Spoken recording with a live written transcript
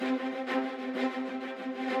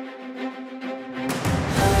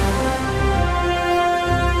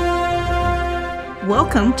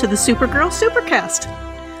welcome to the Supergirl Supercast.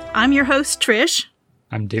 I'm your host, Trish.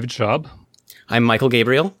 I'm David Schaub. I'm Michael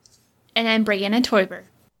Gabriel. And I'm Brianna Toiber.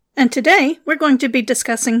 And today, we're going to be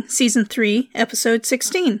discussing Season 3, Episode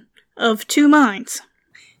 16 of Two Minds.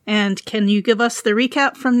 And can you give us the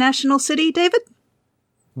recap from National City, David?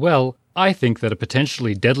 Well, I think that a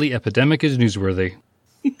potentially deadly epidemic is newsworthy.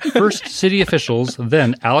 First, city officials,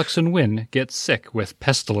 then Alex and Wynn get sick with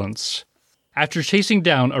pestilence. After chasing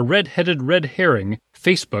down a red-headed red herring,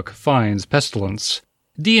 Facebook finds pestilence.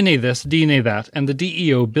 DNA this, DNA that, and the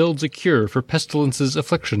DEO builds a cure for pestilence's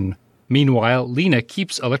affliction. Meanwhile, Lena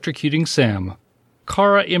keeps electrocuting Sam.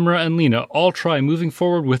 Kara, Imra, and Lena all try moving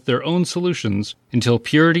forward with their own solutions until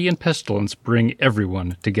purity and pestilence bring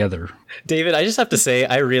everyone together. David, I just have to say,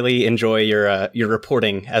 I really enjoy your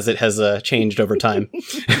reporting as it has changed over time.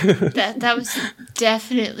 That was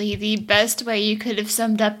definitely the best way you could have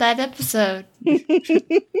summed up that episode.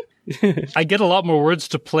 I get a lot more words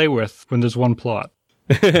to play with when there's one plot.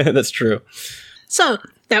 That's true. So,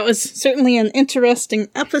 that was certainly an interesting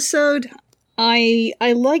episode.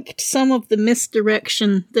 I liked some of the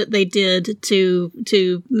misdirection that they did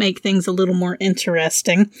to make things a little more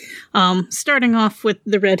interesting. Starting off with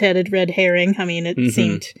the red-headed red herring. I mean, it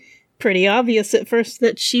seemed pretty obvious at first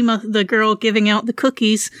that the girl giving out the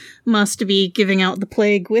cookies must be giving out the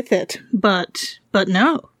plague with it, but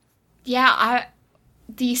no. Yeah,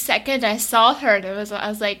 the second I saw her, I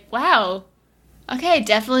was like, wow. Okay,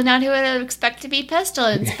 definitely not who I would expect to be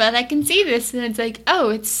pestilence, but I can see this, and it's like, oh,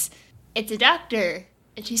 it's a doctor,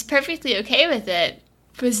 and she's perfectly okay with it.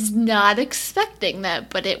 Was not expecting that,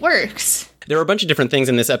 but it works. There were a bunch of different things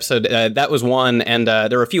in this episode. That was one, and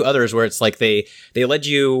there were a few others where it's like they led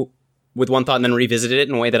you with one thought and then revisited it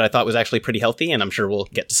in a way that I thought was actually pretty healthy, and I'm sure we'll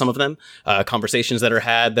get to some of them. Conversations that are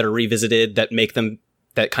had, that are revisited, that make them,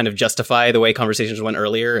 that kind of justify the way conversations went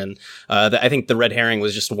earlier, and I think the red herring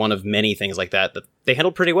was just one of many things like that they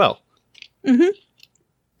handled pretty well. Mm-hmm.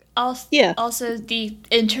 Also, the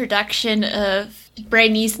introduction of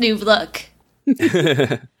Brainy's new look.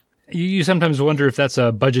 You sometimes wonder if that's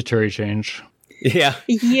a budgetary change. Yeah.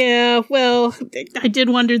 Yeah, well, I did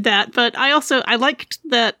wonder that, but I liked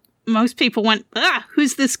that most people went,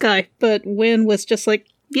 who's this guy? But Wynn was just like,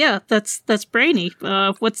 yeah, that's Brainy.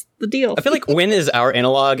 What's the deal? I feel like Wynn is our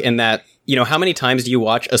analog in that, you know, how many times do you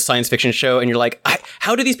watch a science fiction show and you're like,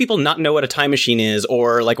 how do these people not know what a time machine is,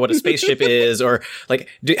 or like what a spaceship is, or like,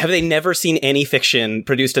 have they never seen any fiction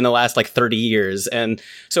produced in the last like 30 years? And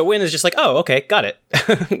so Wynn is just like, oh, okay, got it.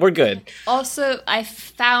 We're good. Also, I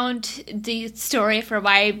found the story for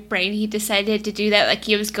why Brainy decided to do that. Like,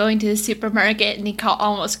 he was going to the supermarket and he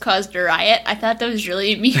almost caused a riot. I thought that was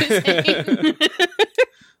really amusing.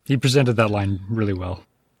 He presented that line really well.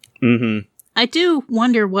 Mm-hmm. I do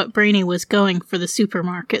wonder what Brainy was going for the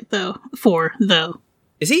supermarket, though.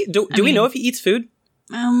 Is he? Do we know if he eats food?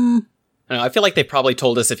 I don't know. I feel like they probably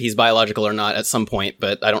told us if he's biological or not at some point,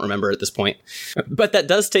 but I don't remember at this point. But that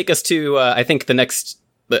does take us to, I think, the next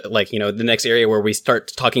area where we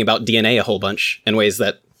start talking about DNA a whole bunch in ways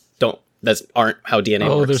that aren't how DNA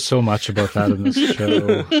works. Oh, there's so much about that in this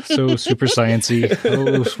show. So super sciencey.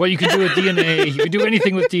 Oh, what you can do with DNA. You can do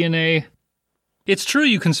anything with DNA. It's true,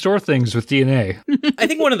 you can store things with DNA. I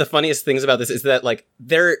think one of the funniest things about this is that, like,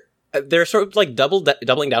 they're sort of like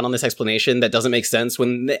doubling down on this explanation that doesn't make sense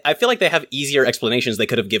when I feel like they have easier explanations they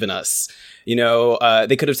could have given us. You know,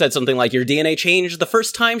 they could have said something like, your DNA changed the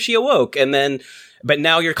first time she awoke, but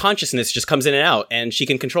now your consciousness just comes in and out and she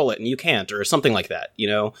can control it and you can't, or something like that, you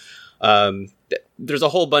know? There's a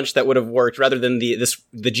whole bunch that would have worked rather than the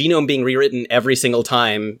genome being rewritten every single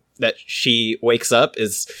time that she wakes up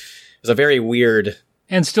is a very weird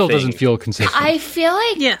and still thing. Doesn't feel consistent. I feel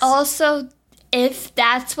like yes. Also, if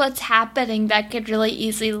that's what's happening, that could really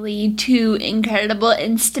easily lead to incredible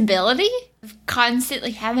instability.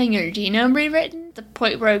 Constantly having your genome rewritten, the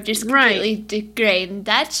point where it just completely degrade.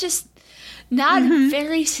 That's just not a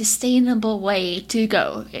very sustainable way to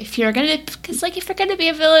go. If you're gonna be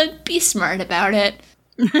a villain, be smart about it.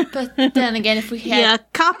 But then again, if we had...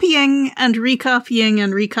 copying and recopying,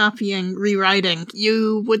 rewriting,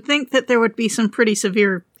 you would think that there would be some pretty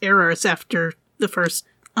severe errors after the first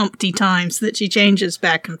umpty times that she changes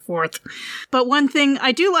back and forth. But one thing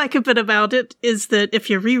I do like a bit about it is that if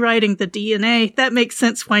you're rewriting the DNA, that makes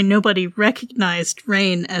sense why nobody recognized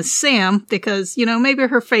Rain as Sam, because, you know, maybe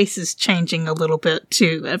her face is changing a little bit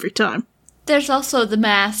too every time. There's also the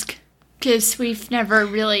mask, because we've never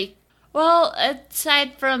really... Well,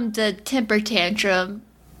 aside from the temper tantrum,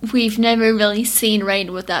 we've never really seen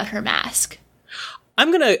Rain without her mask.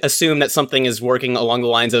 I'm going to assume that something is working along the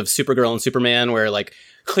lines of Supergirl and Superman, where, like,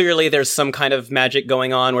 clearly there's some kind of magic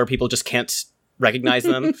going on where people just can't recognize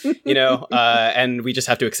them, and we just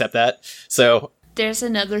have to accept that. So there's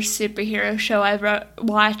another superhero show I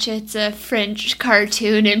watch. It's a French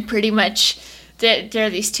cartoon, and pretty much there are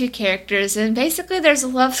these two characters, and basically there's a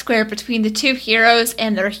love square between the two heroes,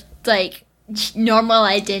 and their like normal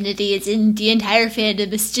identities, and the entire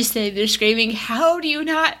fandom is just they're screaming, "How do you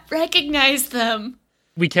not recognize them?"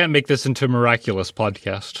 We can't make this into a miraculous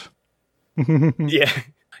podcast.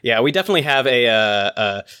 Yeah, we definitely have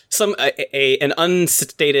an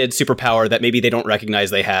unstated superpower that maybe they don't recognize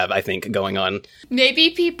they have, I think, going on. Maybe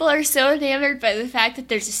people are so enamored by the fact that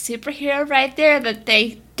there's a superhero right there that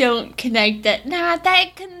they don't connect that,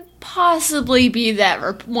 that can possibly be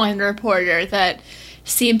that one reporter that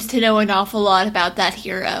seems to know an awful lot about that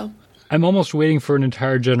hero. I'm almost waiting for an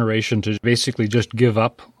entire generation to basically just give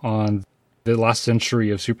up on the last century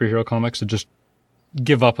of superhero comics and just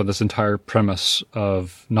give up on this entire premise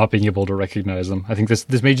of not being able to recognize them. I think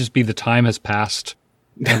this may just be the time has passed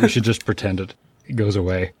and we should just pretend it goes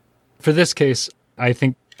away. For this case, I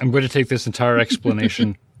think I'm going to take this entire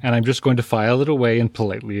explanation and I'm just going to file it away and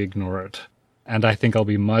politely ignore it. And I think I'll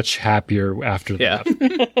be much happier after that.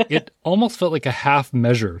 It almost felt like a half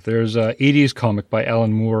measure. There's an 80s comic by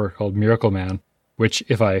Alan Moore called Miracle Man, which,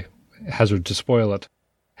 if I hazard to spoil it,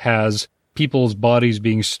 has people's bodies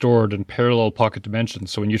being stored in parallel pocket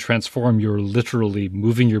dimensions. So when you transform, you're literally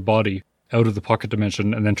moving your body out of the pocket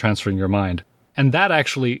dimension and then transferring your mind. And that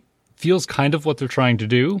actually feels kind of what they're trying to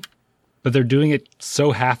do, but they're doing it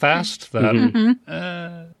so half-assed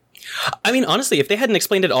that... I mean, honestly, if they hadn't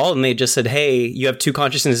explained it all and they just said, hey, you have two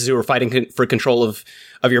consciousnesses who are fighting for control of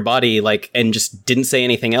your body, and just didn't say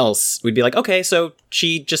anything else, we'd be like, okay, so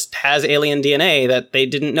she just has alien DNA that they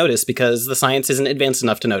didn't notice because the science isn't advanced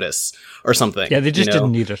enough to notice or something. Yeah, they just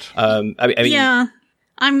didn't need it. I mean, yeah,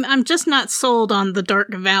 I'm just not sold on the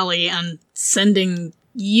Dark Valley and sending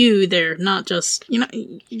you there, not just,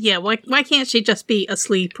 why can't she just be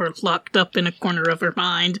asleep or locked up in a corner of her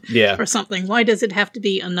mind or something? Why does it have to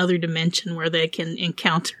be another dimension where they can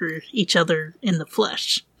encounter each other in the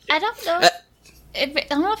flesh? I don't know. I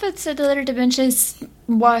don't know if it's another dimension as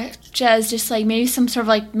just like maybe some sort of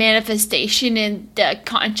like manifestation in the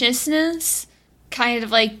consciousness, kind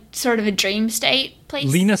of like sort of a dream state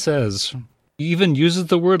place. Lena says, even uses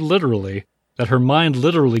the word literally, that her mind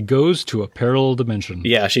literally goes to a parallel dimension.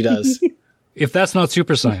 Yeah, she does. If that's not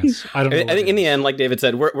super science, I don't know. I think in the end, like David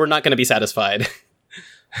said, we're not going to be satisfied.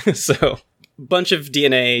 So, bunch of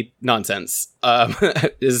DNA nonsense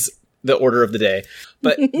is the order of the day.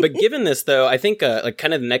 But given this, though, I think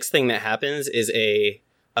kind of the next thing that happens is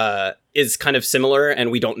kind of similar,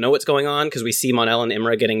 and we don't know what's going on because we see Mon-El and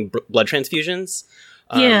Imra getting blood transfusions.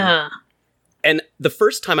 Yeah. And the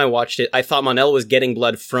first time I watched it, I thought Mon-El was getting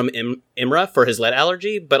blood from Imra for his lead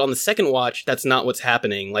allergy, but on the second watch, that's not what's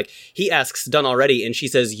happening. Like, he asks, done already, and she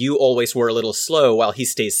says, you always were a little slow while he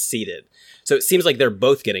stays seated. So it seems like they're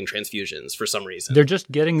both getting transfusions for some reason. They're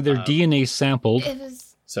just getting their DNA sampled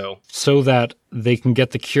so that they can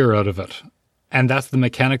get the cure out of it. And that's the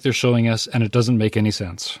mechanic they're showing us, and it doesn't make any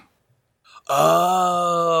sense.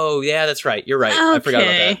 Oh, yeah, that's right. You're right. I forgot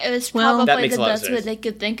about that. It was probably the best way they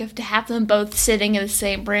could think of to have them both sitting in the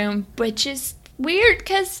same room, which is weird,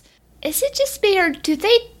 because is it just me, or do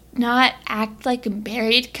they not act like a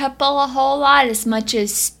married couple a whole lot as much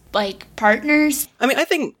as, like, partners? I mean, I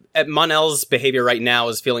think Mon-El's behavior right now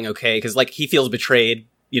is feeling okay, because, like, he feels betrayed,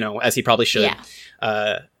 as he probably should.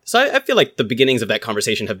 Yeah. So I feel like the beginnings of that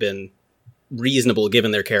conversation have been reasonable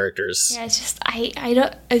given their characters. Yeah, it's just,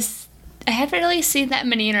 I haven't really seen that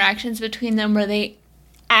many interactions between them where they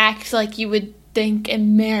act like you would think a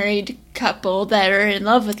married couple that are in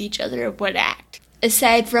love with each other would act,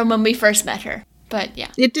 aside from when we first met her. But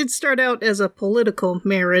yeah. It did start out as a political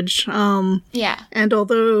marriage. Yeah. And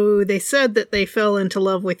although they said that they fell into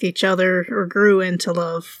love with each other or grew into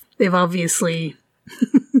love, they've obviously...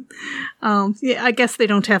 I guess they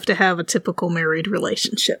don't have to have a typical married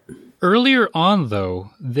relationship. Earlier on,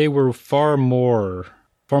 though, they were far more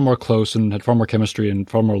close and had far more chemistry and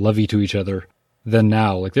far more lovey to each other than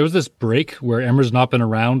now. Like, there was this break where Emra's not been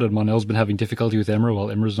around and Mon-El's been having difficulty with Imra while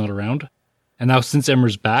Imra's not around. And now since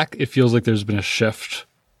Imra's back, it feels like there's been a shift.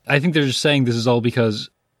 I think they're just saying this is all because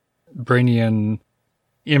Brainy and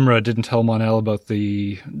Imra didn't tell Mon-El about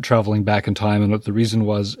the traveling back in time and what the reason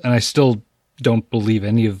was. And I still don't believe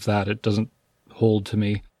any of that. It doesn't hold to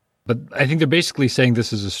me. But I think they're basically saying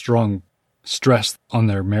this is a strong stress on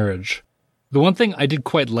their marriage. The one thing I did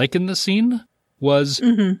quite like in the scene was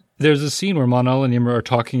there's a scene where Mon-El and Imra are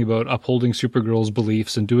talking about upholding Supergirl's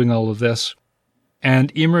beliefs and doing all of this.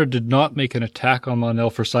 And Imra did not make an attack on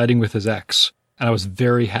Mon-El for siding with his ex. And I was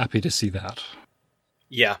very happy to see that.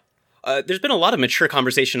 Yeah. there's been a lot of mature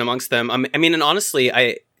conversation amongst them. I mean, and honestly,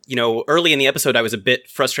 early in the episode, I was a bit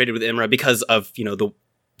frustrated with Imra because of,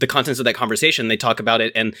 the contents of that conversation. They talk about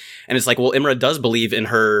it, and it's like, well, Imra does believe in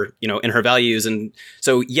her, in her values. And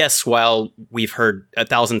so, yes, while we've heard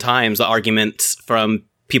 1,000 times the arguments from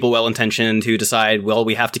people well-intentioned who decide, well,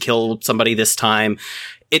 we have to kill somebody this time,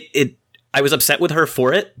 I was upset with her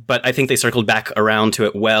for it, but I think they circled back around to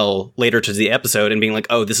it well later to the episode and being like,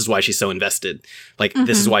 oh, this is why she's so invested. Like,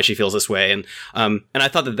 this is why she feels this way. And I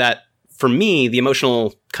thought that for me, the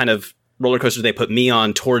emotional kind of roller coaster they put me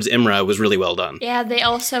on towards Imra was really well done. Yeah, they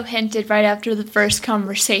also hinted right after the first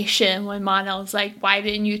conversation when Mana was like, why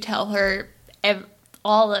didn't you tell her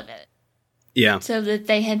all of it? Yeah. So that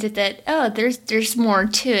they hinted that, oh, there's more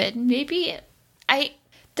to it. Maybe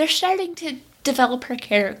they're starting to develop her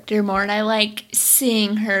character more, and I like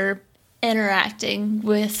seeing her interacting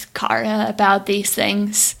with Kara about these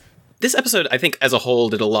things. This episode, I think, as a whole,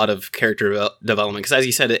 did a lot of character development, because as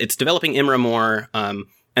you said, it's developing Imra more, and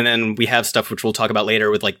then we have stuff which we'll talk about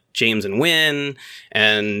later with, like, James and Wynn,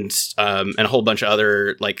 and a whole bunch of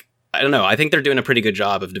other, like, I don't know, I think they're doing a pretty good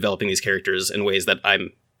job of developing these characters in ways that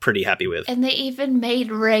I'm pretty happy with. And they even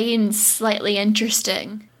made Rain slightly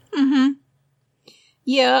interesting. Mm-hmm.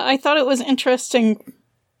 Yeah, I thought it was interesting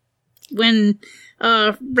when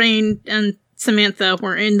Rain and Samantha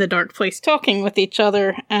were in the dark place talking with each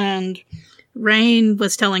other, and Rain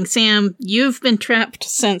was telling Sam, you've been trapped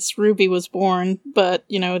since Ruby was born, but,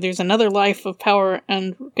 there's another life of power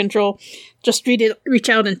and control. Just reach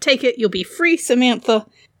out and take it. You'll be free, Samantha.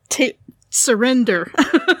 Surrender.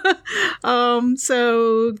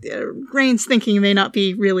 So Rain's thinking may not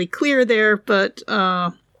be really clear there, but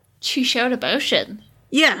she showed emotion.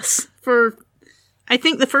 Yes, for, I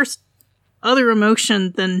think, the first other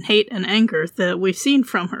emotion than hate and anger that we've seen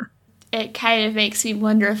from her. It kind of makes me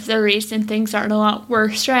wonder if the reason things aren't a lot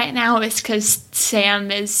worse right now is because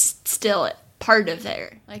Sam is still part of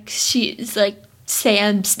there. Like,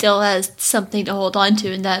 Sam still has something to hold on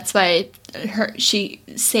to, and that's why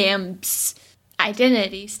Sam's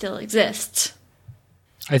identity still exists.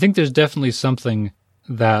 I think there's definitely something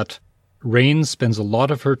that Rain spends a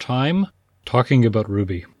lot of her time talking about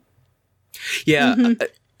Ruby. Yeah. Mm-hmm.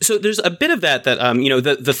 So there's a bit of that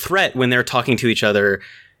the threat when they're talking to each other,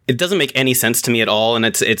 it doesn't make any sense to me at all. And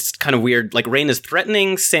it's kind of weird. Like, Rain is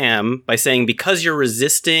threatening Sam by saying, because you're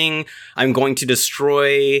resisting, I'm going to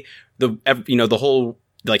destroy the whole,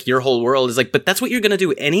 like, your whole world. Is like, but that's what you're going to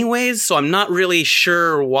do anyways. So I'm not really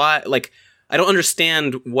sure why, like, I don't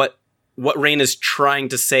understand what Rain is trying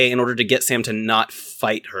to say in order to get Sam to not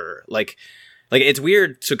fight her. Like it's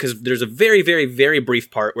weird, so because there's a very, very, very brief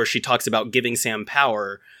part where she talks about giving Sam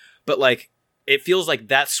power, but, like, it feels like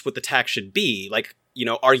that's what the tack should be. Like,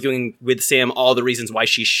 arguing with Sam all the reasons why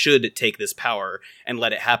she should take this power and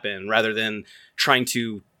let it happen, rather than trying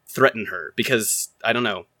to threaten her. Because, I don't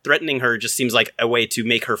know, threatening her just seems like a way to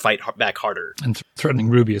make her fight back harder. And threatening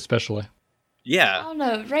Ruby especially. Yeah. I don't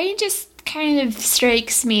know. Rain just kind of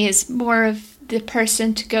strikes me as more of the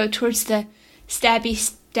person to go towards the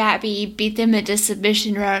stabby, beat them into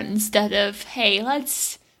submission route instead of, hey,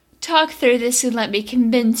 let's talk through this and let me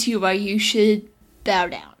convince you why you should bow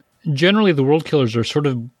down. Generally, the World Killers are sort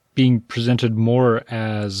of being presented more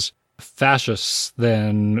as fascists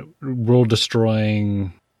than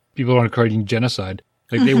world-destroying people who are creating genocide.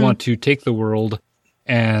 Like, they want to take the world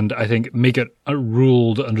and, I think, make it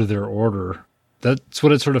ruled under their order. That's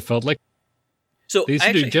what it sort of felt like. So they used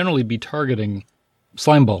to generally be targeting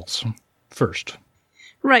slime balls first.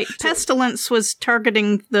 Right. Pestilence was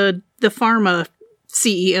targeting the pharma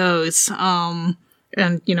CEOs,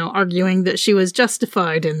 and, arguing that she was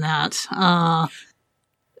justified in that. So I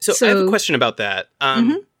have a question about that.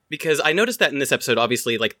 Because I noticed that in this episode,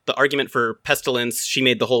 obviously, like, the argument for Pestilence, she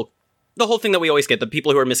made the whole thing that we always get, the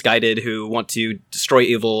people who are misguided, who want to destroy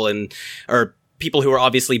evil, or people who are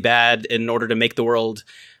obviously bad in order to make the world,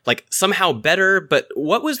 like, somehow better. But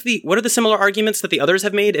what are the similar arguments that the others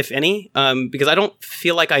have made, if any? Because I don't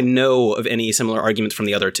feel like I know of any similar arguments from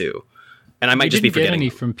the other two. And I might just be forgetting. We didn't get any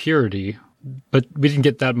from Purity, but we didn't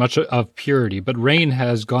get that much of Purity. But Rain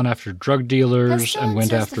has gone after drug dealers and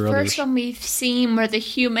went after others. The first one we've seen where the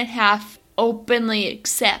human half openly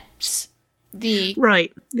accepts the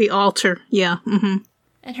altar. Yeah. Mm-hmm.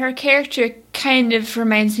 And her character kind of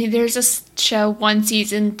reminds me, there's a show 1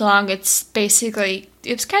 season long, it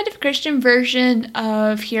was kind of a Christian version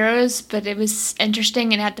of Heroes, but it was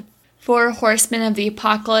interesting and had the 4 horsemen of the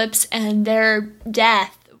apocalypse, and their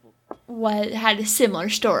death had a similar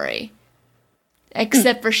story.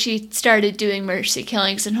 Except for she started doing mercy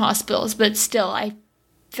killings in hospitals, but still, I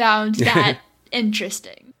found that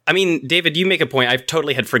interesting. I mean, David, you make a point. I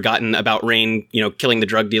totally had forgotten about Rain, killing the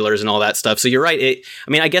drug dealers and all that stuff. So you're right.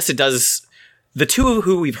 I guess it does. The two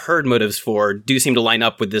who we've heard motives for do seem to line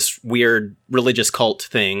up with this weird religious cult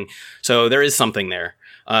thing. So there is something there.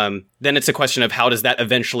 Then it's a question of how does that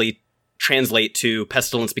eventually translate to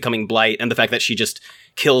Pestilence becoming Blight and the fact that she just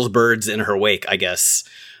kills birds in her wake, I guess.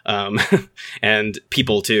 And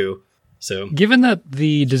people too. So, given that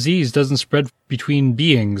the disease doesn't spread between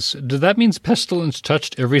beings, does that mean Pestilence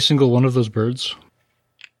touched every single one of those birds?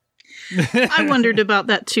 I wondered about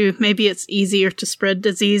that too. Maybe it's easier to spread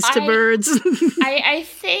disease to birds. I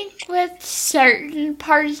think with certain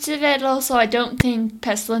parts of it, also, I don't think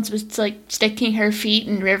Pestilence was sticking her feet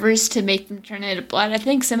in rivers to make them turn into blood. I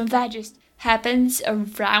think some of that just happens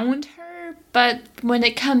around her. But when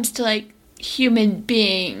it comes to human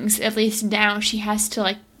beings, at least now, she has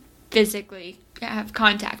to physically have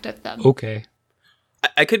contact with them. Okay.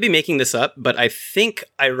 I could be making this up, but I think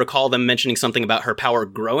I recall them mentioning something about her power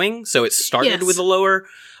growing. So it started with the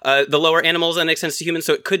lower animals and extends to humans.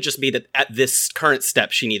 So it could just be that at this current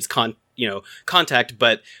step, she needs contact.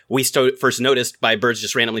 But we first noticed by birds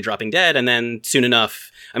just randomly dropping dead. And then soon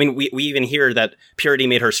enough, I mean, we even hear that purity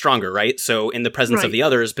made her stronger, right? So in the presence of the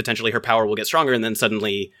others, potentially her power will get stronger. And then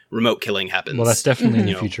suddenly remote killing happens. Well, that's definitely in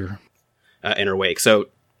the future. In her wake. So,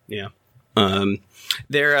 yeah.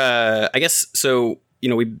 I guess, so...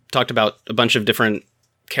 we talked about a bunch of different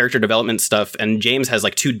character development stuff, and James has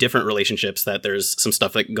 2 different relationships that there's some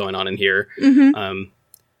stuff going on in here. Mm-hmm.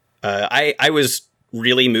 I was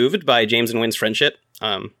really moved by James and Wynn's friendship,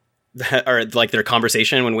 or their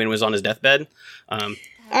conversation when Wynn was on his deathbed. I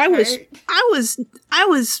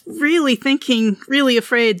was really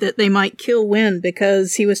afraid that they might kill Wynn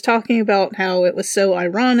because he was talking about how it was so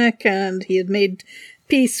ironic and he had made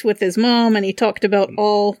peace with his mom, and he talked about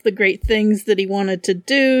all the great things that he wanted to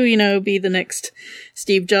do, be the next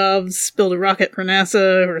Steve Jobs, build a rocket for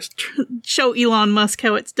NASA, or show Elon Musk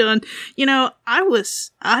how it's done. I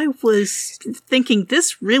was thinking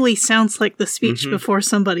this really sounds like the speech before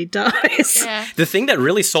somebody dies. Yeah. The thing that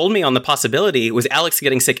really sold me on the possibility was Alex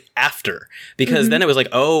getting sick after, because then it was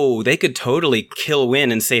they could totally kill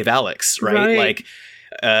Wynn and save Alex, right?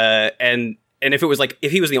 And if it was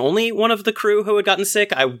if he was the only one of the crew who had gotten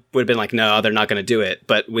sick, I would have been no, they're not going to do it.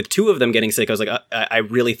 But with 2 of them getting sick, I was I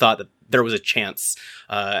really thought that there was a chance.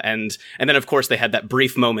 And then of course they had that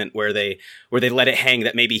brief moment where they let it hang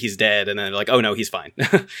that maybe he's dead, and then they're oh no, he's fine,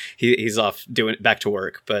 he's off back to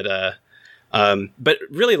work. But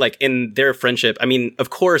really in their friendship, I mean,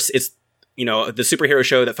 of course it's the superhero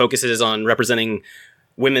show that focuses on representing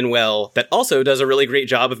women well, that also does a really great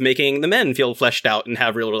job of making the men feel fleshed out and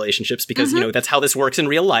have real relationships, because that's how this works in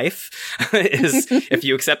real life. Is if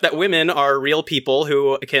you accept that women are real people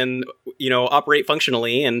who can operate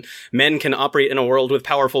functionally, and men can operate in a world with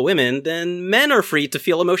powerful women, then men are free to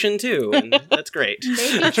feel emotion too, and that's great.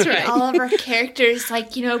 Maybe treat all of our characters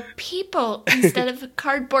people instead of a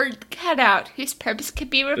cardboard cutout whose purpose could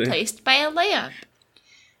be replaced by a lamp.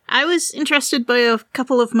 I was interested by a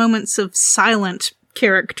couple of moments of silent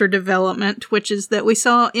character development, which is that we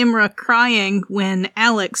saw Imra crying when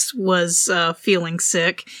Alex was feeling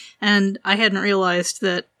sick, and I hadn't realized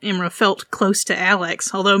that Imra felt close to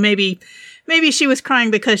Alex, although maybe she was crying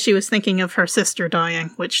because she was thinking of her sister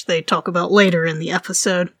dying, which they talk about later in the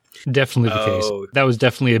episode. Definitely the case. That was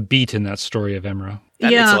definitely a beat in that story of Imra.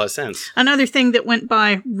 That makes a lot of sense. Another thing that went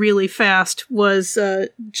by really fast was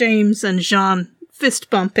James and Jean fist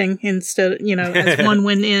bumping instead, as one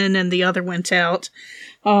went in and the other went out.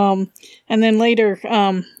 And then later,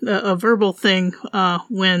 a verbal thing,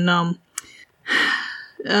 when,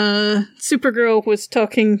 Supergirl was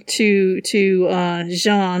talking to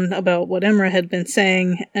Jean about what Imra had been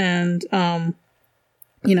saying, and,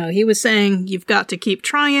 he was saying, you've got to keep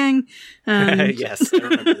trying. Yes, I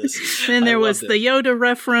remember this. Then there was the Yoda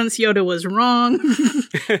reference. Yoda was wrong.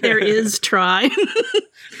 There is try.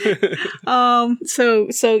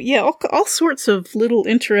 So yeah, all sorts of little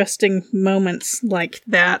interesting moments like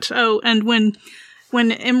that. Oh, and when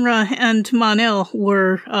Imra and Manel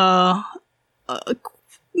were,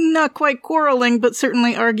 not quite quarreling, but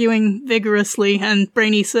certainly arguing vigorously, and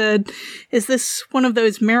Brainy said, is this one of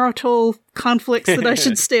those marital conflicts that I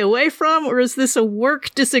should stay away from, or is this a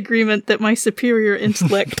work disagreement that my superior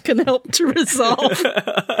intellect can help to resolve?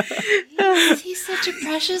 He's such a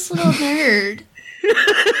precious little nerd.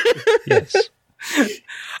 Yes.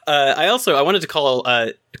 I wanted to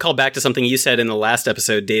call back to something you said in the last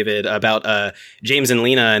episode, David, about James and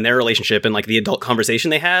Lena and their relationship and the adult conversation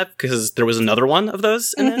they had, because there was another one of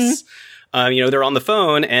those in this. they're on the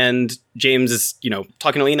phone and James is,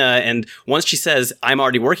 talking to Lena. And once she says, I'm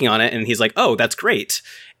already working on it. And he's like, oh, that's great.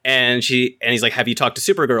 And he's like, have you talked to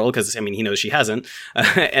Supergirl? Because, he knows she hasn't.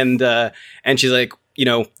 And she's like,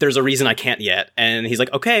 there's a reason I can't yet. And he's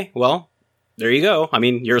like, okay, well, there you go.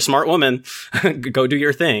 You're a smart woman. Go do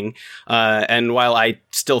your thing. And while I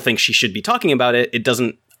still think she should be talking about it, it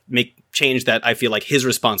doesn't change that I feel like his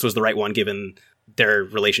response was the right one given their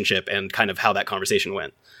relationship and kind of how that conversation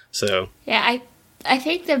went. So yeah, I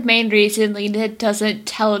think the main reason Lena doesn't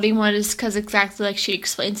tell anyone is because exactly like she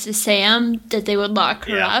explains to Sam that they would lock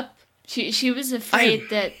her up. She was afraid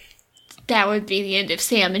that would be the end of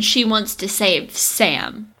Sam, and she wants to save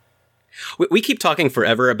Sam. We keep talking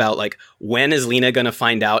forever about, like, when is Lena going to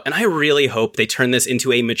find out? And I really hope they turn this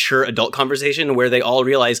into a mature adult conversation where they all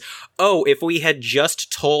realize, oh, if we had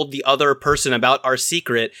just told the other person about our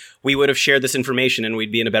secret, we would have shared this information and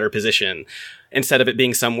we'd be in a better position. Instead of it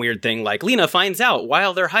being some weird thing like Lena finds out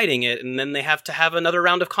while they're hiding it and then they have to have another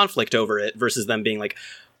round of conflict over it versus them being like,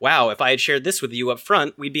 wow, if I had shared this with you up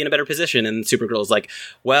front, we'd be in a better position. And Supergirl's like,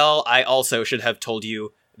 well, I also should have told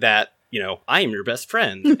you that, I am your best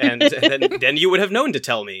friend. And then you would have known to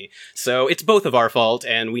tell me. So it's both of our fault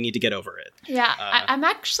and we need to get over it. Yeah, I'm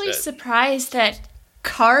actually surprised that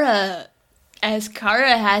Kara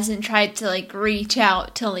hasn't tried to, reach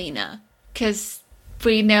out to Lena. Because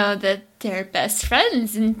we know that they're best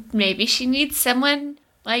friends and maybe she needs someone,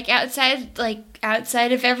 outside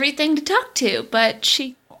of everything to talk to.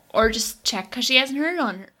 Or just check because she hasn't heard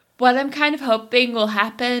on her. What I'm kind of hoping will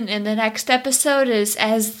happen in the next episode is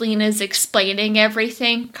as Lena's explaining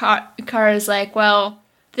everything, Kara's like, well,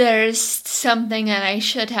 there's something that I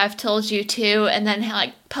should have told you too, and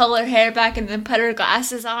then pull her hair back and then put her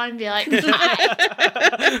glasses on and be like,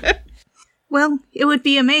 hi. Well, it would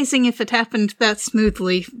be amazing if it happened that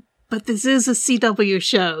smoothly, but this is a CW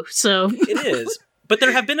show, so... It is. But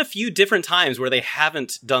there have been a few different times where they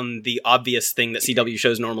haven't done the obvious thing that CW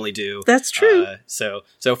shows normally do. That's true. So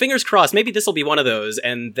fingers crossed, maybe this will be one of those,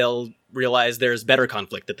 and they'll realize there's better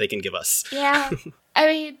conflict that they can give us. Yeah.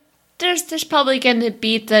 There's probably going to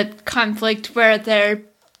be the conflict where they're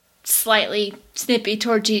slightly snippy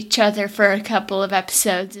towards each other for a couple of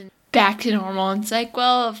episodes and back to normal. And it's like,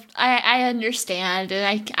 well, I understand,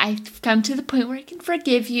 and I've come to the point where I can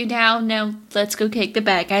forgive you now. Now let's go kick the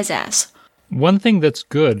bad guy's ass. One thing that's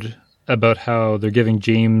good about how they're giving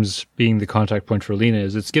James being the contact point for Lena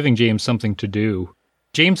is it's giving James something to do.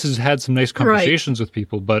 James has had some nice conversations with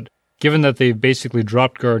people, but given that they've basically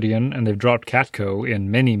dropped Guardian and they've dropped Catco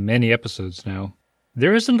in many, many episodes now,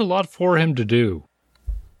 there isn't a lot for him to do.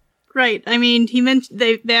 Right. He mentioned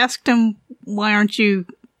they asked him, why aren't you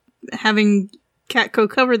having Catco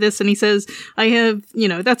cover this? And he says, I have,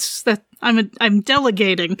 I'm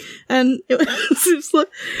delegating. And it was just like,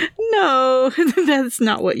 no, that's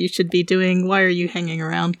not what you should be doing. Why are you hanging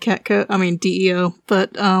around Catco? DEO.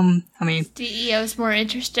 But, DEO is more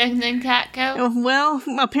interesting than Catco? Well,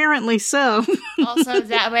 apparently so. Also,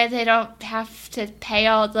 that way they don't have to pay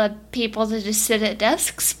all the people to just sit at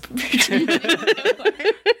desks.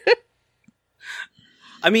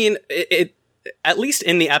 It at least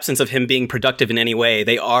in the absence of him being productive in any way,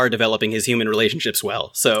 they are developing his human relationships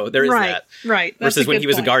well. So there is that. Right. Versus when he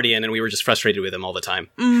was a Guardian and we were just frustrated with him all the time.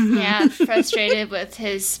 Mm-hmm. Yeah, frustrated with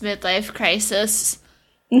his midlife crisis.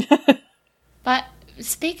 But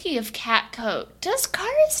speaking of Catco, does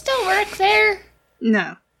Kara still work there?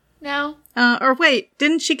 No. No? Or wait,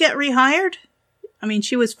 didn't she get rehired?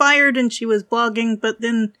 She was fired and she was blogging, but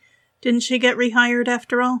then... Didn't she get rehired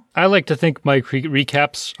after all? I like to think my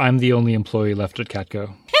recaps, I'm the only employee left at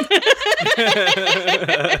Catco.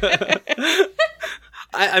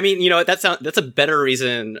 That's a better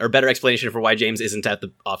reason or better explanation for why James isn't at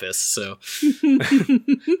the office. So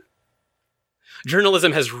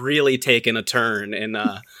journalism has really taken a turn in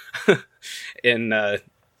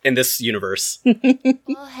this universe.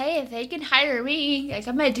 Well, hey, if they can hire me, I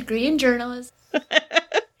got my degree in journalism.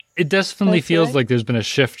 It definitely feels like there's been a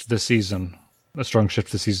shift this season, a strong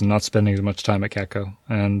shift this season, not spending as much time at Catco.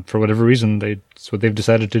 And for whatever reason, it's what they've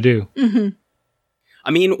decided to do.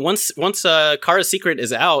 Mm-hmm. Once Kara's secret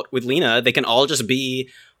is out with Lena, they can all just be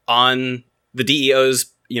on the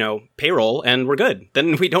DEO's, payroll, and we're good.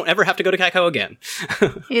 Then we don't ever have to go to Catco again.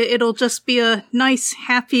 It'll just be a nice,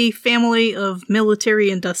 happy family of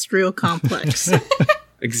military-industrial complex.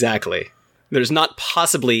 Exactly. There's not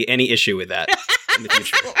possibly any issue with that. In the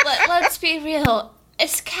future. Let's be real.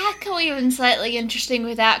 Is Catco even slightly interesting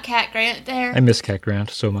without Cat Grant there? I miss Cat Grant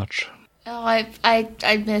so much. Oh,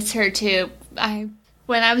 I miss her too.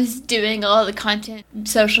 When I was doing all the content,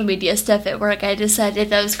 social media stuff at work, I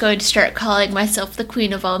decided I was going to start calling myself the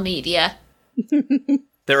Queen of all media.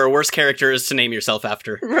 There are worse characters to name yourself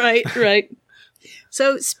after. Right.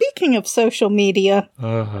 So, speaking of social media,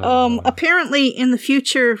 apparently in the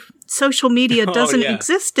future, social media doesn't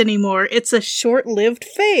exist anymore. It's a short-lived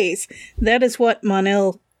phase. That is what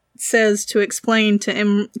Mon-El says to explain to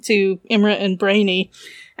Imra and Brainy.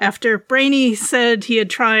 After Brainy said he had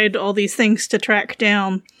tried all these things to track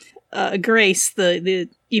down Grace, the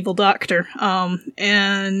evil doctor,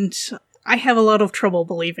 and I have a lot of trouble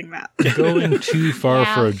believing that. Going too far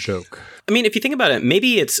for a joke. I mean, if you think about it,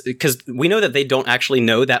 maybe it's because we know that they don't actually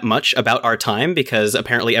know that much about our time because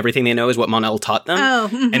apparently everything they know is what Mon-El taught them. Oh,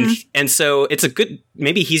 mm-hmm. And so it's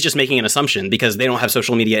maybe he's just making an assumption because they don't have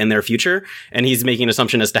social media in their future and he's making an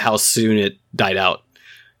assumption as to how soon it died out,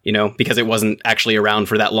 because it wasn't actually around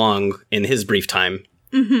for that long in his brief time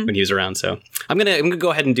when he was around. So I'm gonna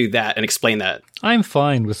go ahead and do that and explain that. I'm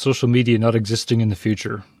fine with social media not existing in the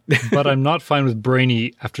future. But I'm not fine with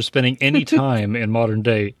Brainy, after spending any time in modern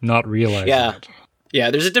day, not realizing it. Yeah,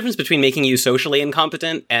 there's a difference between making you socially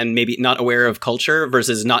incompetent and maybe not aware of culture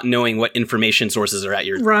versus not knowing what information sources are at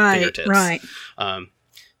your fingertips. Right.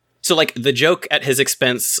 So, like, the joke at his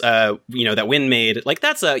expense, that Wynn made, like,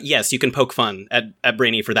 that's yes, you can poke fun at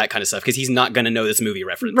Brainy for that kind of stuff, because he's not going to know this movie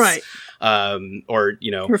reference. Right. Or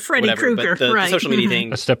Freddy whatever. Krueger, But the social media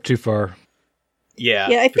thing... A step too far. Yeah,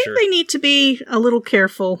 I think sure. they need to be a little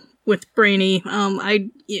careful with Brainy.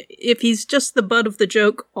 If he's just the butt of the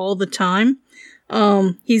joke all the time,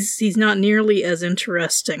 he's not nearly as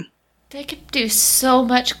interesting. They could do so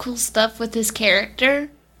much cool stuff with his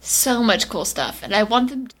character. So much cool stuff. And I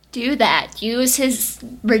want them to do that. Use his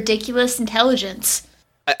ridiculous intelligence.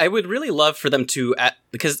 I would really love for them to...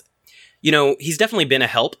 because... he's definitely been a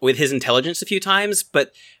help with his intelligence a few times,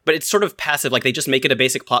 but it's sort of passive. Like, they just make it a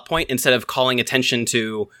basic plot point instead of calling attention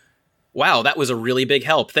to, wow, that was a really big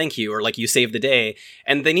help, thank you, or like, you saved the day.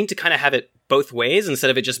 And they need to kind of have it both ways instead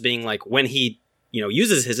of it just being like, when he,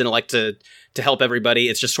 uses his intellect to help everybody,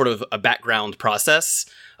 it's just sort of a background process.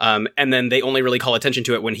 And then they only really call attention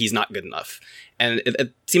to it when he's not good enough. And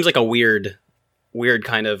it seems like a weird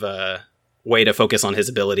kind of way to focus on his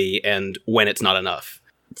ability and when it's not enough.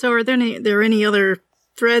 So are there any other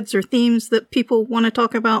threads or themes that people want to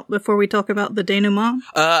talk about before we talk about the denouement?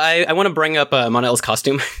 I want to bring up Mon-El's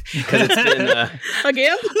costume because it's been...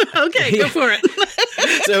 Again? Okay, go for it.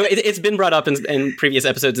 So it's been brought up in previous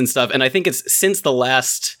episodes and stuff, and I think it's since the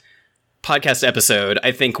last podcast episode,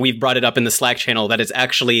 I think we've brought it up in the Slack channel that it's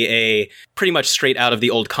actually a pretty much straight out of the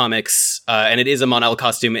old comics, and it is a Mon-El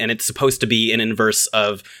costume, and it's supposed to be an inverse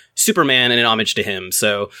of Superman and an homage to him.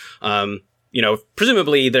 So...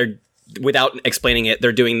 presumably they're, without explaining it,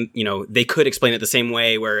 they're doing, they could explain it the same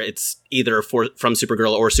way where it's either from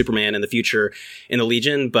Supergirl or Superman in the future in the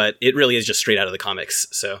Legion, but it really is just straight out of the comics.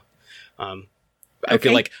 So, I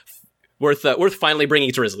feel like worth finally bringing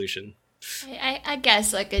it to resolution. I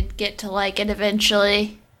guess I could get to like it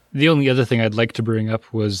eventually. The only other thing I'd like to bring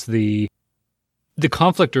up was the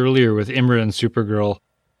conflict earlier with Imra and Supergirl.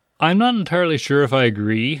 I'm not entirely sure if I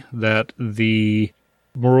agree that the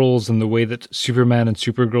morals and the way that Superman and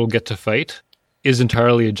Supergirl get to fight is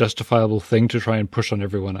entirely a justifiable thing to try and push on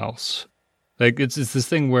everyone else. Like, it's this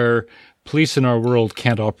thing where police in our world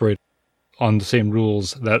can't operate on the same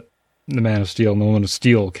rules that the Man of Steel, no one of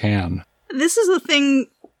Steel can. This is the thing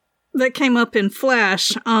that came up in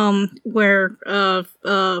Flash, where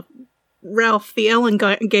Ralph, the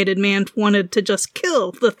elongated man, wanted to just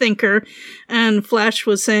kill the Thinker, and Flash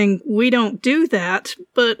was saying, we don't do that.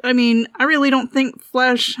 But, I mean, I really don't think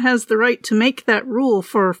Flash has the right to make that rule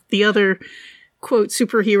for the other, quote,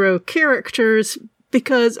 superhero characters,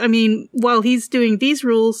 because, I mean, while he's doing these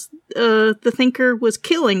rules, the Thinker was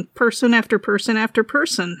killing person after person after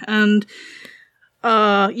person, and...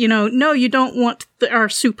 no, you don't want our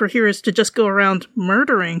superheroes to just go around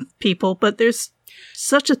murdering people, but there's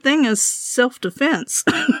such a thing as self-defense.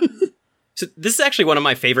 So this is actually one of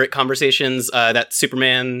my favorite conversations that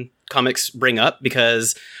Superman comics bring up,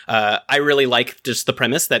 because I really like just the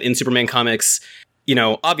premise that in Superman comics,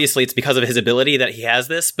 obviously it's because of his ability that he has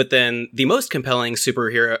this, but then the most compelling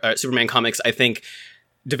Superman comics, I think,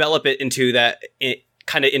 develop it into that...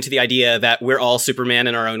 kind of into the idea that we're all Superman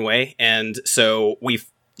in our own way. And so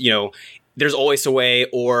there's always a way,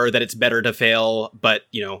 or that it's better to fail, but,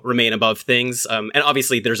 remain above things. And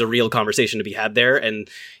obviously there's a real conversation to be had there, and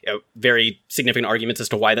very significant arguments as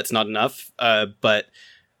to why that's not enough. But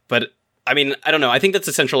I mean, I don't know. I think that's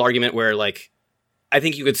a central argument where, like, I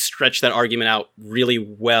think you could stretch that argument out really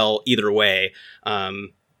well either way.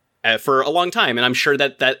 For a long time. And I'm sure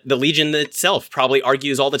that the Legion itself probably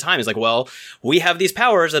argues all the time. It's like, well, we have these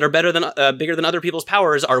powers that are bigger than other people's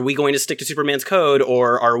powers. Are we going to stick to Superman's code,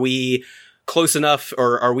 or are we close enough,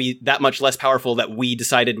 or are we that much less powerful that we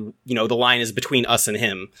decided, the line is between us and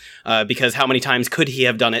him? Because how many times could he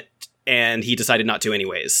have done it and he decided not to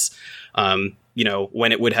anyways?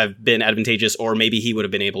 When it would have been advantageous, or maybe he would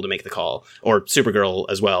have been able to make the call, or Supergirl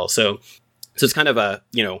as well. So it's kind of a,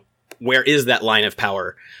 where is that line of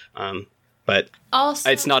power? But also,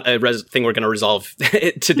 it's not a thing we're going to resolve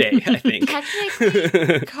today, I think.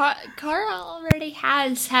 Technically, Kara already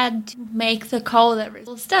has had to make the call that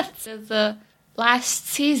results death. So the last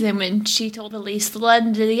season, when she told release blood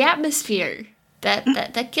into the atmosphere,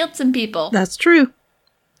 that killed some people. That's true.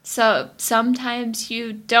 So sometimes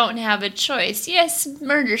you don't have a choice. Yes,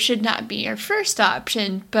 murder should not be your first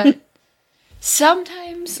option, but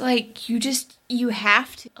sometimes, you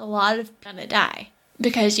have to. A lot of people gonna die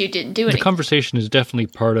because you didn't do anything. The conversation is definitely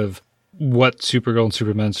part of what Supergirl and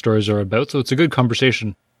Superman stories are about, so it's a good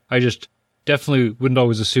conversation. I just definitely wouldn't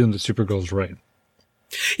always assume that Supergirl's right.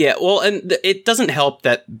 Yeah, well, and it doesn't help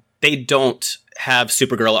that they don't have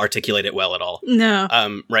Supergirl articulate it well at all. No.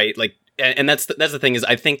 Right? And that's the thing, is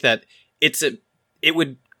I think that it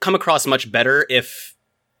would come across much better if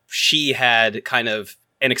she had kind of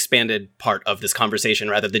an expanded part of this conversation,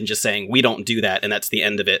 rather than just saying, we don't do that and that's the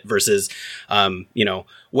end of it, versus,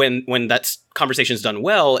 when that conversation's done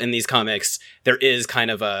well in these comics, there's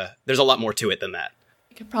a lot more to it than that.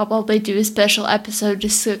 We could probably do a special episode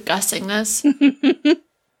just discussing this.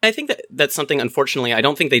 I think that's something, unfortunately, I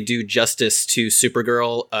don't think they do justice to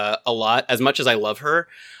Supergirl a lot. As much as I love her,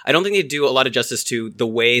 I don't think they do a lot of justice to the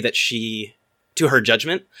way that to her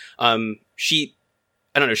judgment.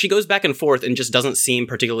 I don't know, she goes back and forth and just doesn't seem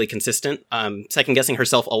particularly consistent, second guessing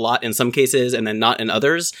herself a lot in some cases and then not in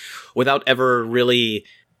others, without ever really,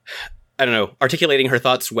 I don't know, articulating her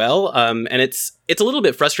thoughts well. And it's a little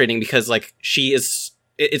bit frustrating, because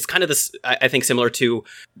it's kind of this, I think, similar to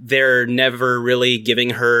they're never really giving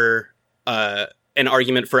her an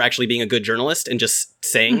argument for actually being a good journalist and just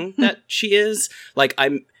saying that she is.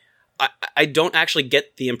 I don't actually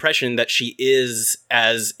get the impression that she is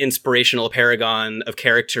as inspirational a paragon of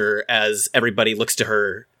character as everybody looks to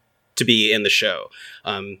her to be in the show.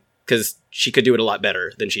 Because she could do it a lot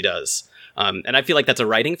better than she does. And I feel like that's a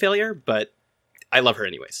writing failure, but I love her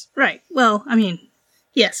anyways. Right. Well, I mean,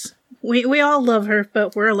 yes. We all love her,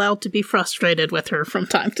 but we're allowed to be frustrated with her from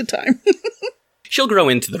time to time. She'll grow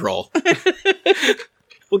into the role.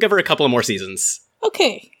 We'll give her a couple of more seasons.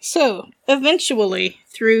 Okay, so eventually,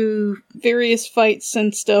 through various fights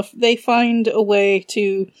and stuff, they find a way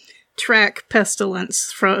to track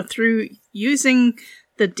Pestilence through using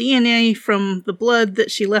the DNA from the blood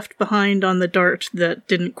that she left behind on the dart that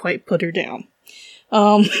didn't quite put her down.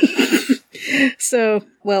 So,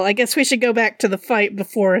 well, I guess we should go back to the fight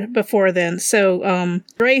before then. So,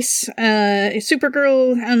 Grace,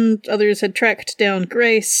 Supergirl and others had tracked down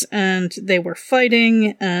Grace, and they were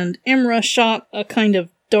fighting, and Imra shot a kind of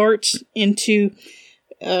dart into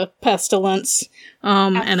Pestilence.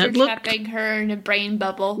 And it looked trapping her in a brain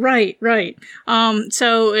bubble. Right.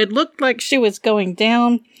 So it looked like she was going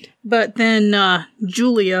down, but then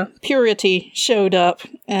Julia, Purity, showed up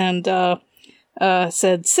and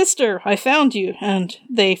said, "Sister, I found you," and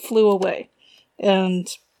they flew away. And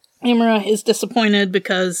Imra is disappointed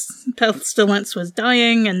because Pestilence was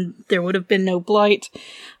dying and there would have been no blight.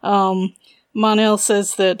 Mon-El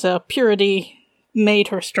says that Purity made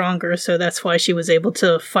her stronger, so that's why she was able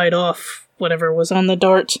to fight off whatever was on the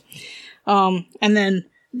dart. And then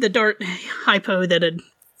the dart hypo that had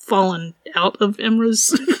fallen out of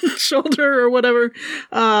Imra's shoulder or whatever,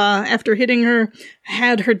 after hitting her,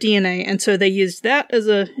 had her DNA. And so they used that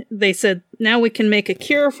they said, now we can make a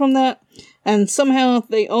cure from that. And somehow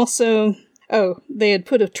they also, they had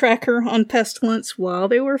put a tracker on Pestilence while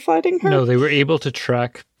they were fighting her? No, they were able to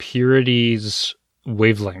track Purity's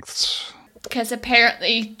wavelengths. Because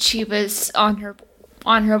apparently she was on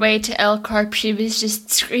her way to El Corp. She was just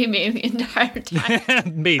screaming the entire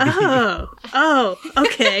time. Maybe. Oh,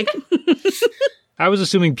 okay. I was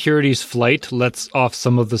assuming Purity's flight lets off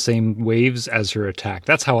some of the same waves as her attack.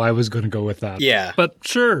 That's how I was going to go with that. Yeah. But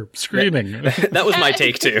sure, screaming. That was my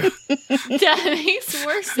take too. That makes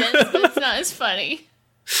more sense, but it's not as funny.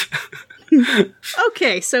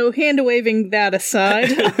 Okay, so hand-waving that aside,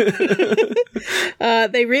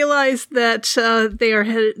 they realize that they are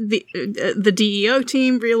the DEO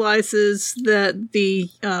team realizes that the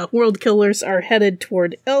World Killers are headed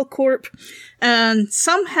toward L Corp, and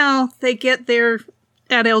somehow they get there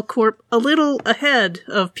at L Corp a little ahead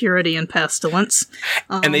of Purity and Pestilence.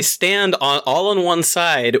 And they stand all on one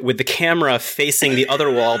side with the camera facing the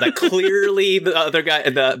other wall that clearly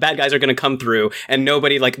the bad guys are going to come through, and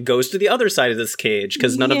nobody like goes to the other side of this cage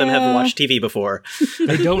because none of them have watched TV before.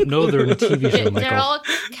 They don't know they're in a TV show, Michael. They're all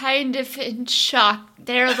kind of in shock.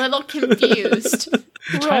 They're a little confused.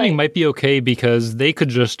 The timing might be okay because they could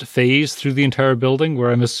just phase through the entire building,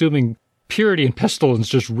 where I'm assuming Purity and Pestilence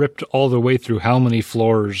just ripped all the way through how many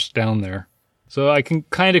floors down there. So I can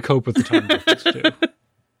kind of cope with the time difference, too.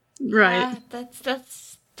 Right. Yeah,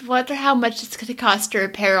 that's wonder how much it's going to cost to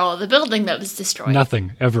repair all the building that was destroyed.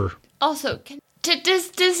 Nothing, ever. Also,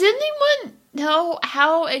 does anyone know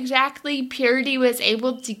how exactly Purity was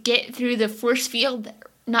able to get through the force field?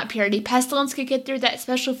 Not Purity, Pestilence could get through that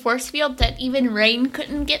special force field that even Rain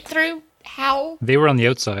couldn't get through? How? They were on the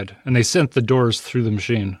outside, and they sent the doors through the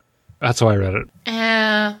machine. That's how I read it.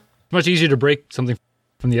 It's much easier to break something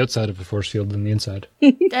from the outside of a force field than the inside.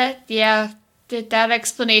 That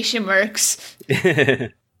explanation works.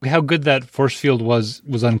 How good that force field was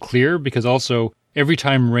unclear, because also every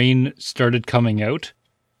time Rain started coming out,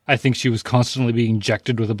 I think she was constantly being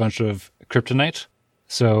injected with a bunch of kryptonite.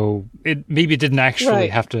 So maybe it didn't actually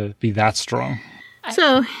have to be that strong.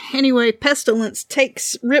 So, anyway, Pestilence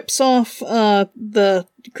rips off the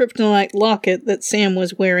kryptonite locket that Sam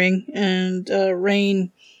was wearing, and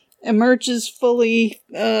Rain emerges fully,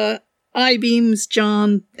 I-beams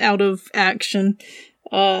John out of action,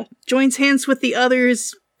 joins hands with the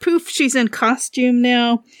others, poof, she's in costume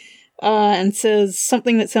now, and says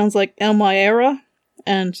something that sounds like El Maera,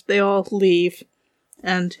 and they all leave,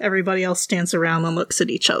 and everybody else stands around and looks at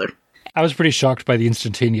each other. I was pretty shocked by the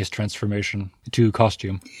instantaneous transformation to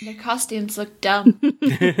costume. Their costumes look dumb.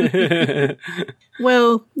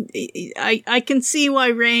 Well, I can see why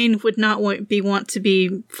Rain would not want to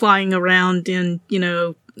be flying around in,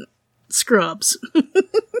 scrubs.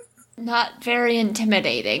 Not very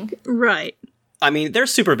intimidating. Right. I mean, they're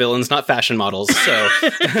supervillains, not fashion models, so...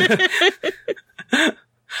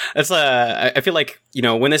 That's I feel like,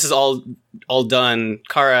 when this is all done,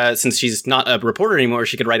 Kara, since she's not a reporter anymore,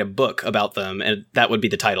 she could write a book about them, and that would be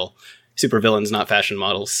the title. Supervillains, not fashion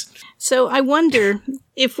models. So I wonder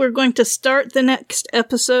if we're going to start the next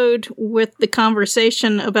episode with the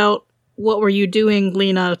conversation about what were you doing,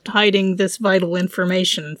 Lena, hiding this vital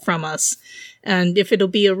information from us, and if it'll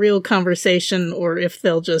be a real conversation or if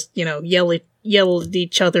they'll just, yell at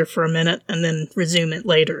each other for a minute and then resume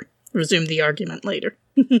the argument later.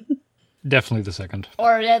 Definitely the second.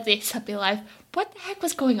 Or at least I'll be like, what the heck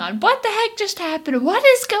was going on? What the heck just happened? What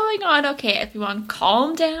is going on? Okay, everyone,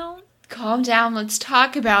 calm down. Calm down. Let's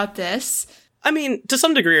talk about this. I mean, to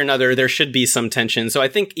some degree or another, there should be some tension. So I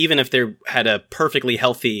think even if they had a perfectly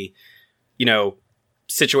healthy,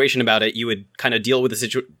 situation about it, you would kind of deal with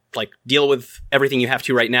deal with everything you have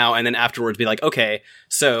to right now, and then afterwards be like, okay,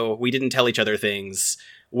 so we didn't tell each other things.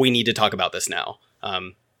 We need to talk about this now.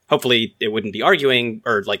 Hopefully it wouldn't be arguing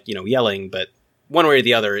or yelling, but one way or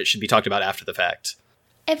the other, it should be talked about after the fact.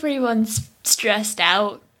 Everyone's stressed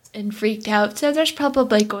out and freaked out, so there's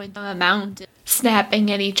probably going to amount of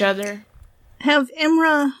snapping at each other. Have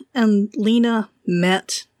Imra and Lena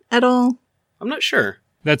met at all? I'm not sure.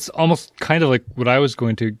 That's almost kind of like what I was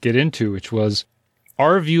going to get into, which was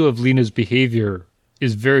our view of Lena's behavior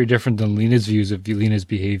is very different than Lena's views of Lena's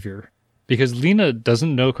behavior. Because Lena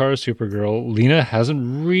doesn't know Kara's Supergirl. Lena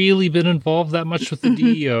hasn't really been involved that much with the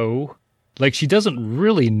DEO. She doesn't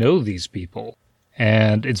really know these people.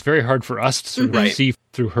 And it's very hard for us to sort of see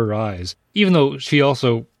through her eyes. Even though she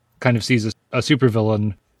also kind of sees a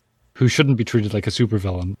supervillain who shouldn't be treated like a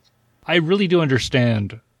supervillain. I really do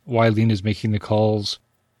understand why Lena's making the calls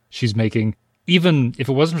she's making. Even if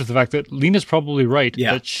it wasn't for the fact that Lena's probably right,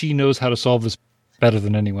 that she knows how to solve this better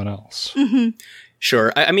than anyone else. Mm-hmm.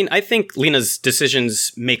 Sure. I mean, I think Lena's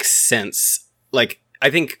decisions make sense.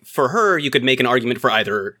 I think for her, you could make an argument for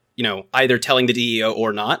either telling the DEO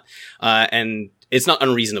or not. And it's not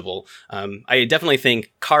unreasonable. I definitely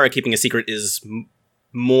think Kara keeping a secret is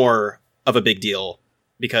more of a big deal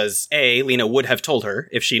because A, Lena would have told her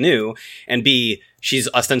if she knew, and B, she's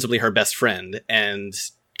ostensibly her best friend, and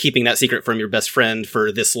keeping that secret from your best friend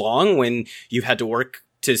for this long when you've had to work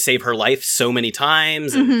to save her life so many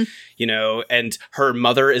times, and, and her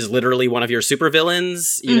mother is literally one of your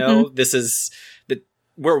supervillains, this is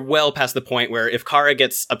we're well past the point where if Kara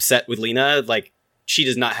gets upset with Lena, she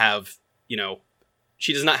does not have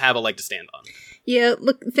a leg to stand on. Yeah,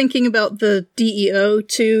 thinking about the DEO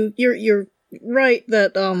too, you're right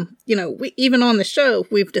that, we, even on the show,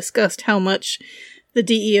 we've discussed how much the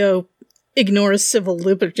DEO ignores civil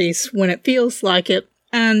liberties when it feels like it.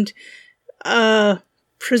 And,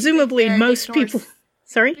 presumably most people...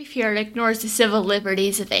 Sorry? Fear ignores the civil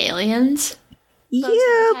liberties of aliens.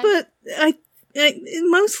 Yeah, but I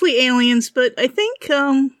mostly aliens, but I think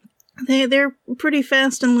they're pretty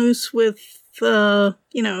fast and loose with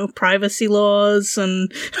privacy laws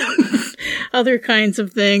and other kinds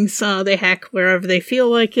of things. They hack wherever they feel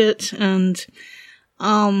like it, and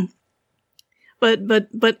but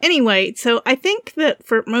anyway, so I think that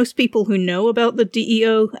for most people who know about the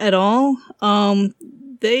DEO at all,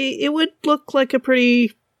 it would look like a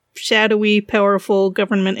pretty shadowy, powerful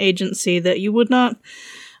government agency that you would not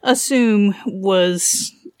assume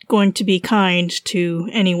was going to be kind to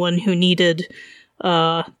anyone who needed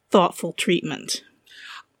thoughtful treatment.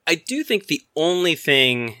 I do think the only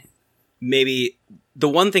thing, maybe the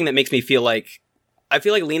one thing that makes me feel like, I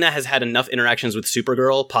feel like Lena has had enough interactions with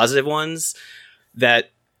Supergirl, positive ones,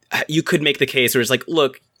 that you could make the case where it's like,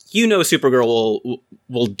 look, Supergirl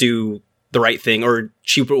will do the right thing, or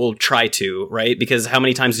she will try to, right? Because how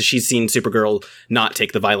many times has she seen Supergirl not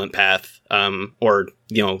take the violent path, or,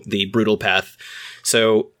 the brutal path?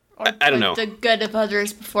 So, I don't know. The good of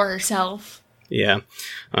others before herself. Yeah.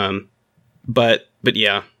 But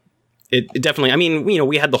yeah, it definitely, I mean,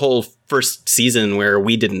 we had the whole first season where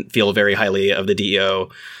we didn't feel very highly of the DEO,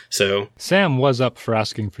 so. Sam was up for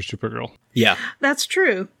asking for Supergirl. Yeah. That's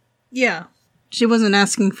true. Yeah. She wasn't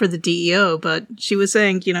asking for the DEO, but she was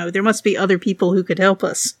saying, there must be other people who could help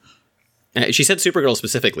us. She said Supergirl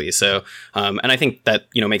specifically, so, and I think that,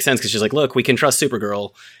 makes sense, because she's like, look, we can trust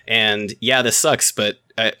Supergirl, and yeah, this sucks, but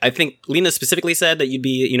I think Lena specifically said that you'd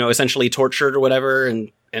be, essentially tortured or whatever,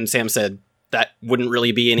 and Sam said that wouldn't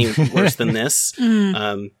really be any worse than this.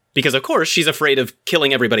 Because of course she's afraid of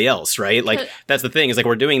killing everybody else, right? Like, that's the thing, is like,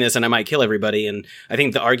 we're doing this and I might kill everybody. And I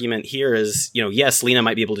think the argument here is, yes, Lena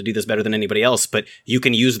might be able to do this better than anybody else, but you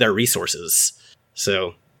can use their resources.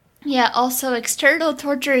 So. Yeah, also external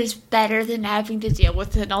torture is better than having to deal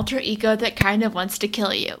with an alter ego that kind of wants to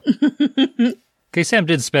kill you. Okay, Sam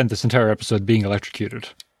did spend this entire episode being electrocuted.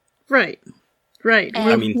 Right.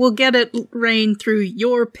 We'll get it, Rain, through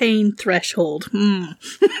your pain threshold.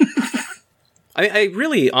 I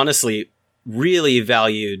really, honestly, really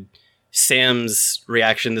valued Sam's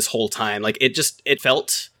reaction this whole time. Like, it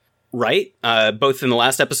felt right, both in the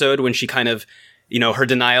last episode when she kind of, her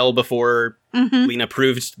denial before Lena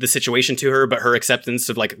proved the situation to her, but her acceptance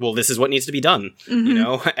of like, well, this is what needs to be done,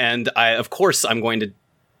 and of course I'm going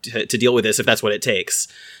to deal with this if that's what it takes.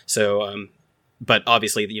 So, but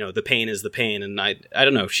obviously, the pain is the pain, and I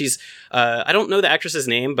don't know. She's, I don't know the actress's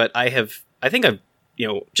name, but I think I've,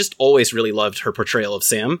 just always really loved her portrayal of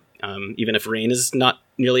Sam, even if Rain is not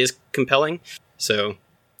nearly as compelling. So,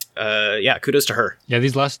 yeah, kudos to her. Yeah,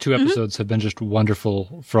 these last two episodes have been just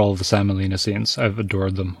wonderful for all of the Sam and Lena scenes. I've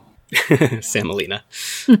adored them. Sam and Lena.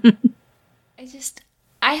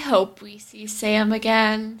 I hope we see Sam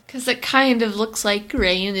again, because it kind of looks like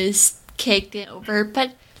Rain is caked over,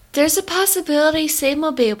 but there's a possibility Sam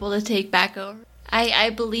will be able to take back over. I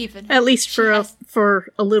believe in her. At least for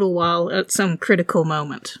a little while, at some critical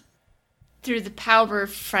moment. Through the power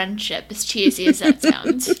of friendship, as cheesy as that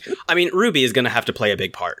sounds. I mean, Ruby is going to have to play a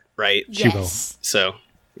big part, right? Yes. She will. So.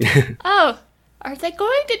 Oh, are they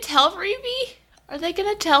going to tell Ruby? Are they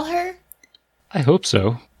going to tell her? I hope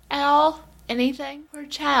so. At all? Anything? Poor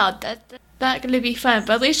child. That's not going to be fun.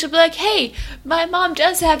 But at least she'll be like, hey, my mom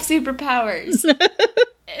does have superpowers.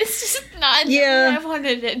 It's just not what I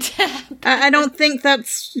wanted it to happen. I don't think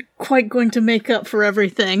that's quite going to make up for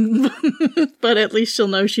everything. But at least she'll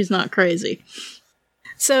know she's not crazy.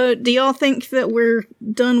 So, do y'all think that we're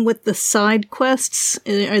done with the side quests?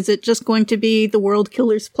 Is it just going to be the World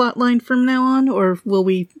Killers plotline from now on? Or will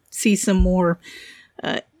we see some more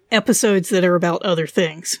episodes that are about other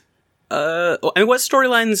things? I mean, what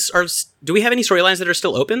storylines do we have any storylines that are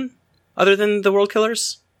still open other than the World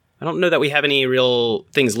Killers? I don't know that we have any real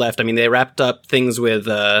things left. I mean, they wrapped up things with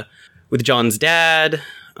John's dad.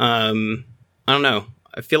 I don't know.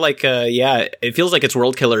 I feel like, it feels like it's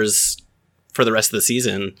World Killers for the rest of the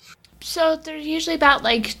season. So they're usually about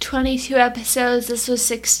 22 episodes. This was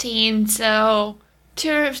 16, so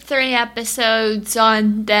 2 or 3 episodes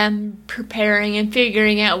on them preparing and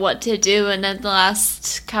figuring out what to do, and then the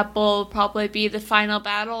last couple will probably be the final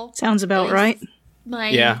battle. Sounds about right.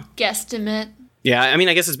 My guesstimate. Yeah, I mean,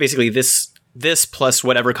 I guess it's basically this plus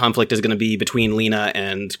whatever conflict is going to be between Lena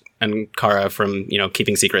and Kara from,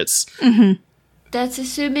 keeping secrets. Mm-hmm. That's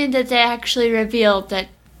assuming that they actually revealed that.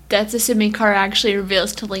 That's assuming Kara actually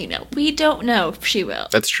reveals to Lena. We don't know if she will.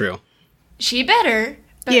 That's true. She better,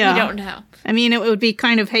 but we don't know. I mean, it would be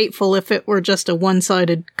kind of hateful if it were just a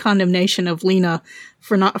one-sided condemnation of Lena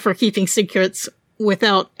for keeping secrets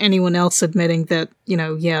without anyone else admitting that,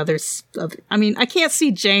 there's... I can't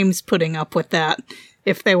see James putting up with that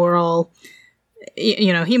if they were all...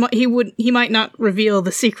 he might not reveal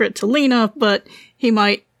the secret to Lena, but he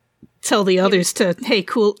might tell the others to, hey,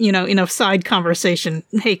 cool, in a side conversation,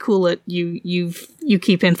 hey, cool it, you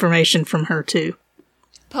keep information from her too.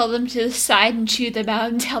 Pull them to the side and chew them out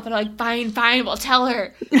and tell them, like, fine, we'll tell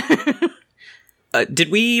her. Did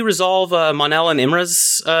we resolve Mon-El and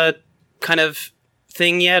Imra's kind of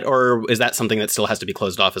thing yet, or is that something that still has to be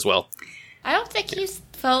closed off as well? I don't think he's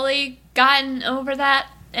fully gotten over that.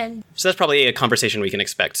 And so that's probably a conversation we can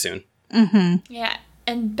expect soon. Mm-hmm. Yeah,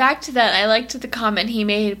 and back to that, I liked the comment he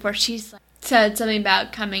made where she's like, said something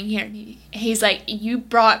about coming here. And he's like, you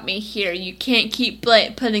brought me here. You can't keep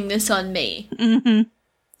putting this on me. Mm-hmm.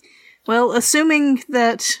 Well, assuming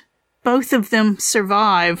that both of them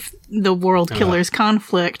survive the World Killers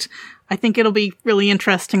conflict, I think it'll be really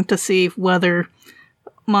interesting to see whether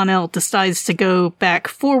Mon-El decides to go back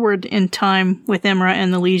forward in time with Imra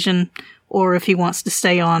and the Legion, or if he wants to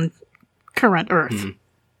stay on current Earth. Mm-hmm.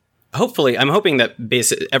 Hopefully, I'm hoping that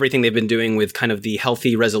everything they've been doing with kind of the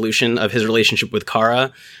healthy resolution of his relationship with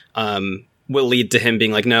Kara will lead to him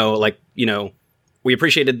being like, no, like, we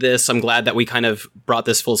appreciated this. I'm glad that we kind of brought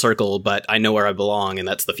this full circle, but I know where I belong, and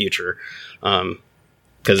that's the future.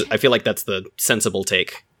 Because I feel like that's the sensible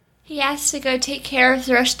take. He has to go take care of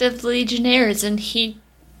the rest of the Legionnaires, and he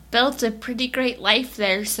built a pretty great life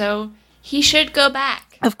there, so he should go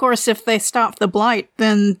back. Of course, if they stop the Blight,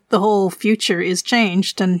 then the whole future is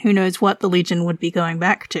changed, and who knows what the Legion would be going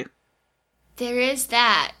back to. There is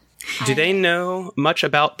that. Do they know much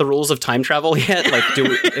about the rules of time travel yet? Like, do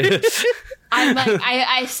we... I'm like,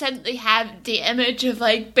 I suddenly have the image of,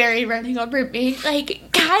 like, Barry running over me,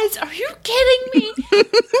 like, guys, are you kidding me?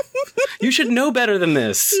 You should know better than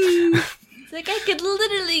this. Like, I could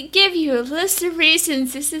literally give you a list of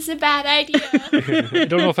reasons this is a bad idea. I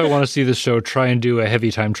don't know if I want to see this show try and do a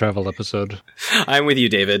heavy time travel episode. I'm with you,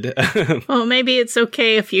 David. Well, maybe it's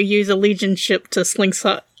okay if you use a Legion ship to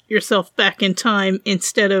slingshot yourself back in time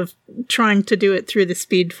instead of trying to do it through the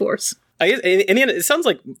Speed Force. I guess, in the end, it sounds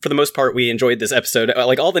like, for the most part, we enjoyed this episode.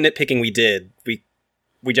 Like, all the nitpicking we did, we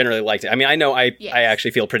generally liked it. I mean, I know I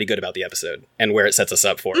actually feel pretty good about the episode and where it sets us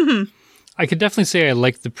up for. Mm-hmm. I could definitely say I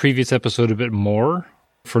liked the previous episode a bit more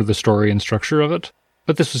for the story and structure of it,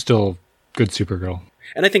 but this was still good Supergirl.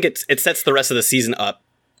 And I think it sets the rest of the season up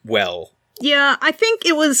well. Yeah, I think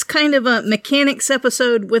it was kind of a mechanics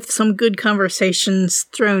episode with some good conversations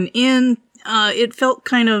thrown in. It felt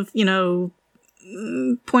kind of,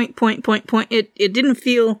 point. It didn't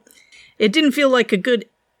feel like a good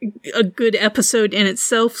episode in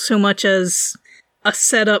itself so much as a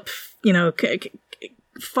setup,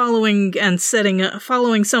 following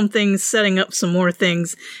some things, setting up some more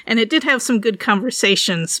things. And it did have some good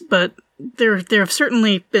conversations, but there have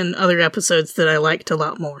certainly been other episodes that I liked a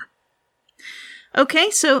lot more. Okay,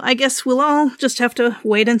 so I guess we'll all just have to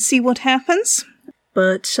wait and see what happens.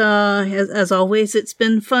 But as always, it's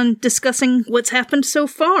been fun discussing what's happened so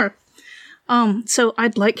far. So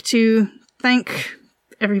I'd like to thank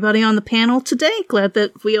everybody on the panel today. Glad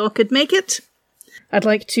that we all could make it. I'd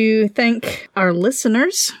like to thank our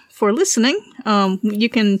listeners for listening. You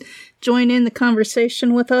can join in the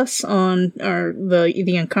conversation with us on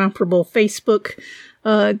the Incomparable Facebook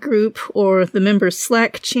group, or the members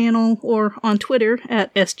Slack channel, or on Twitter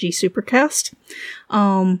at SGSupercast.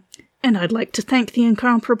 And I'd like to thank the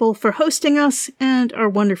Incomparable for hosting us, and our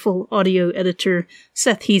wonderful audio editor,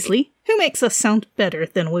 Seth Heasley, who makes us sound better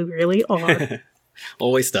than we really are.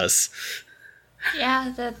 Always does.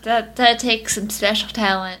 Yeah, that takes some special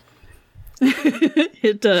talent.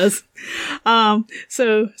 It does.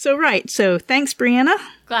 So thanks, Brianna.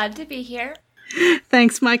 Glad to be here.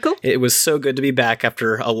 Thanks, Michael. It was so good to be back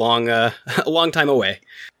after a long time away.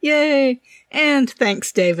 Yay! And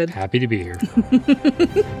thanks, David. Happy to be here.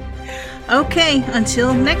 Okay,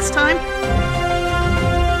 until next time.